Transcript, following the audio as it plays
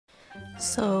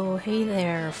So hey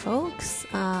there folks,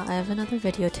 I have another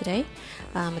video today.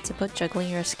 It's about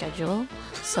juggling your schedule.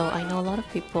 So I know a lot of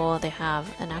people, they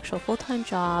have an actual full-time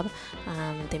job,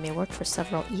 they may work for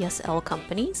several ESL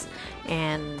companies,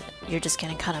 and you're just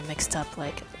getting kind of mixed up,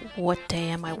 like what day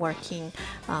am I working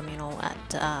at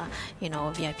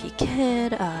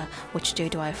Vipkid, which day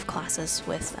do I have classes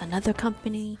with another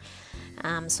company.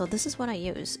 So this is what I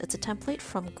use. It's a template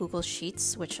from Google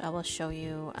Sheets, which I will show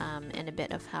you in a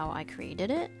bit of how I created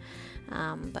it,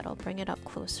 but I'll bring it up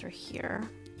closer here.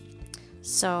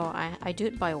 So I do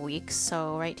it by week.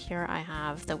 So right here I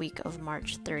have the week of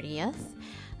March 30th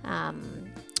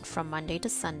from Monday to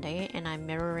Sunday, and I'm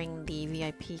mirroring the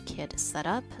Vipkid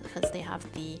setup because they have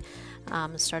the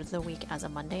start of the week as a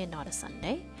Monday and not a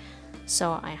Sunday.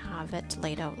 So I have it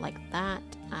laid out like that.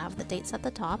 I have the dates at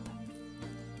the top.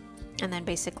 And then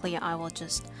basically I will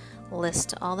just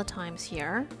list all the times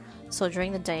here. So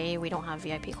during the day we don't have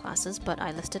VIP classes, but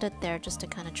I listed it there just to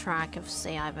kind of track if,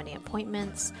 say, I have any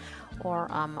appointments or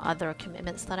other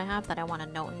commitments that I have that I want to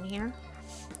note in here.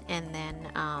 And then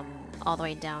all the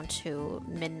way down to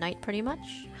midnight pretty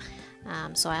much.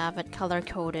 So I have it color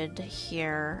coded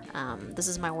here. This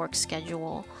is my work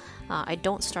schedule. I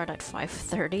don't start at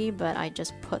 5:30, but I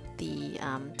just put the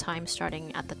time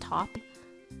starting at the top,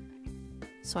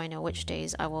 so I know which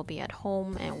days I will be at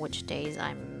home and which days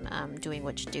I'm doing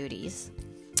which duties.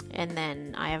 And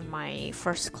then I have my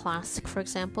first class, for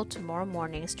example, tomorrow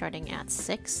morning starting at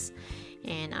 6,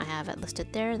 and I have it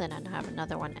listed there. Then I have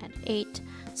another one at 8,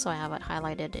 so I have it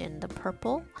highlighted in the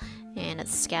purple, and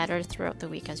it's scattered throughout the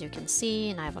week, as you can see.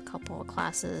 And I have a couple of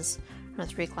classes, or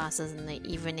 3 classes in the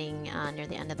evening near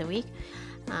the end of the week.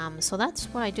 So that's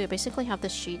what I do. I basically have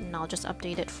this sheet, and I'll just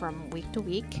update it from week to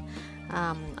week.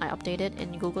 I update it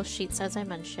in Google Sheets, as I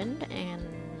mentioned, and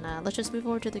let's just move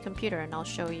over to the computer and I'll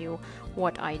show you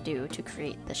what I do to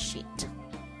create the sheet.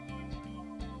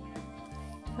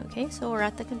 Okay, so we're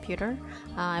at the computer.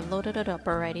 I've loaded it up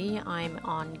already. I'm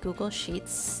on Google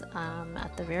Sheets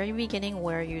at the very beginning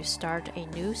where you start a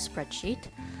new spreadsheet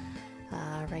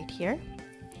right here.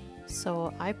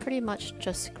 So I pretty much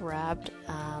just grabbed,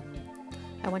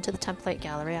 I went to the template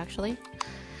gallery actually.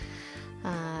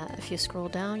 If you scroll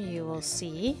down, you will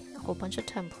see a whole bunch of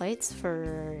templates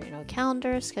for,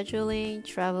 calendar, scheduling,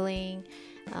 traveling,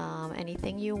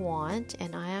 anything you want.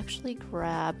 And I actually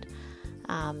grabbed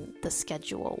the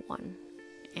schedule one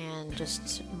and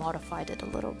just modified it a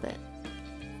little bit.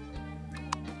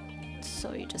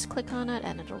 So you just click on it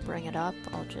and it'll bring it up.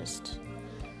 I'll just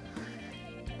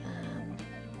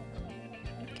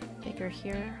make it bigger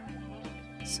here.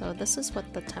 So this is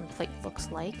what the template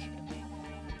looks like.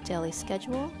 Daily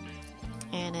schedule,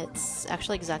 and it's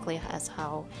actually exactly as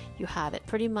how you have it.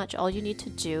 Pretty much all you need to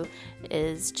do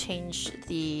is change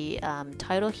the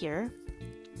title here.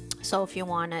 So if you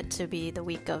want it to be the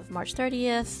week of March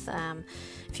 30th,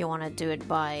 if you want to do it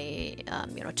by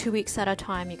 2 weeks at a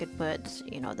time, you could put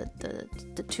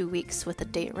the 2 weeks with the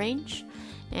date range.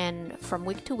 And from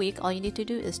week to week, all you need to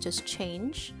do is just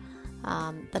change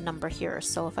the number here.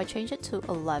 So if I change it to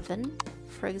 11,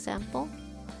 for example,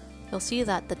 you'll see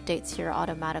that the dates here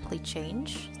automatically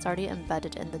change. It's already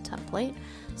embedded in the template.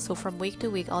 So from week to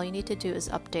week, all you need to do is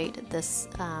update this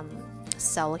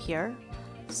cell here.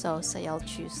 So say I'll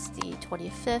choose the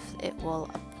 25th, it will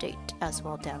update as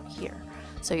well down here.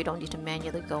 So you don't need to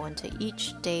manually go into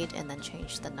each date and then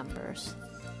change the numbers.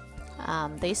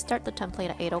 They start the template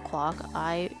at 8 o'clock.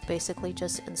 I basically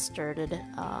just inserted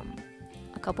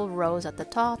a couple rows at the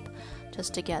top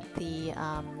just to get the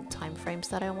time frames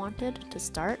that I wanted to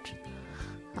start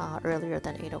earlier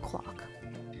than 8 o'clock.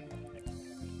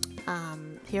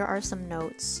 Here are some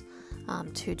notes,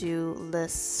 to-do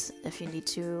lists. If you need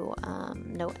to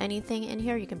note anything in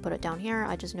here, you can put it down here.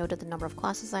 I just noted the number of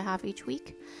classes I have each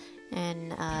week,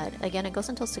 and again, it goes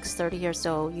until 6:30 here,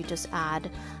 so you just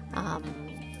add,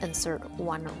 insert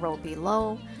one row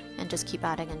below, and just keep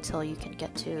adding until you can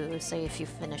get to, say, if you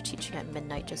finish teaching at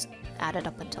midnight, just add it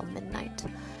up until midnight.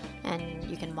 And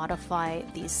you can modify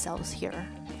these cells here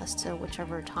as to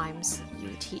whichever times you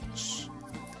teach.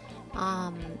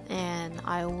 And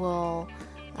I will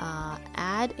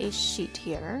add a sheet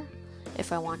here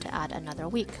if I want to add another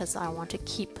week, because I want to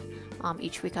keep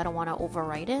each week. I don't want to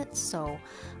overwrite it. So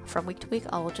from week to week,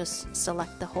 I will just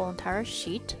select the whole entire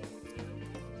sheet,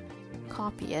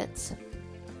 copy it,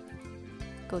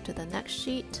 go to the next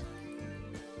sheet,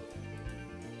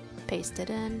 paste it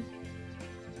in,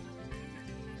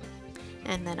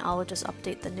 and then I'll just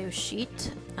update the new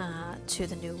sheet to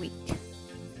the new week.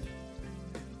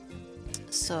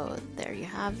 So there you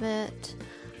have it.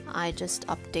 I just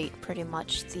update pretty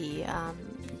much the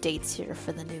dates here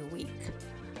for the new week.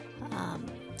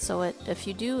 So if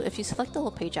you select the whole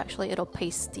page, actually it'll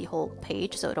paste the whole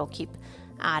page, so it'll keep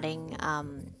adding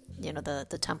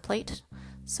the template.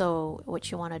 So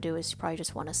what you want to do is you probably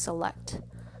just want to select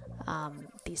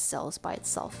these cells by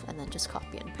itself and then just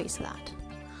copy and paste that.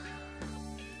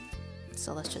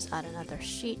 So let's just add another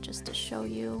sheet just to show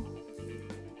you.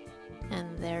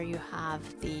 And there you have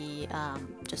the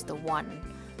just the one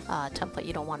template.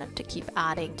 You don't want it to keep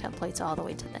adding templates all the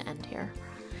way to the end here.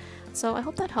 So I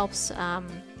hope that helps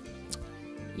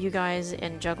you guys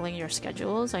in juggling your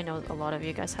schedules. I know a lot of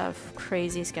you guys have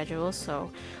crazy schedules,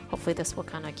 so hopefully this will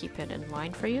kind of keep it in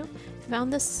line for you. If you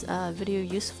found this video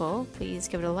useful, please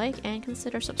give it a like and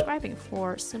consider subscribing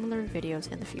for similar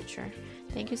videos in the future.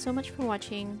 Thank you so much for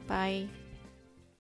watching. Bye.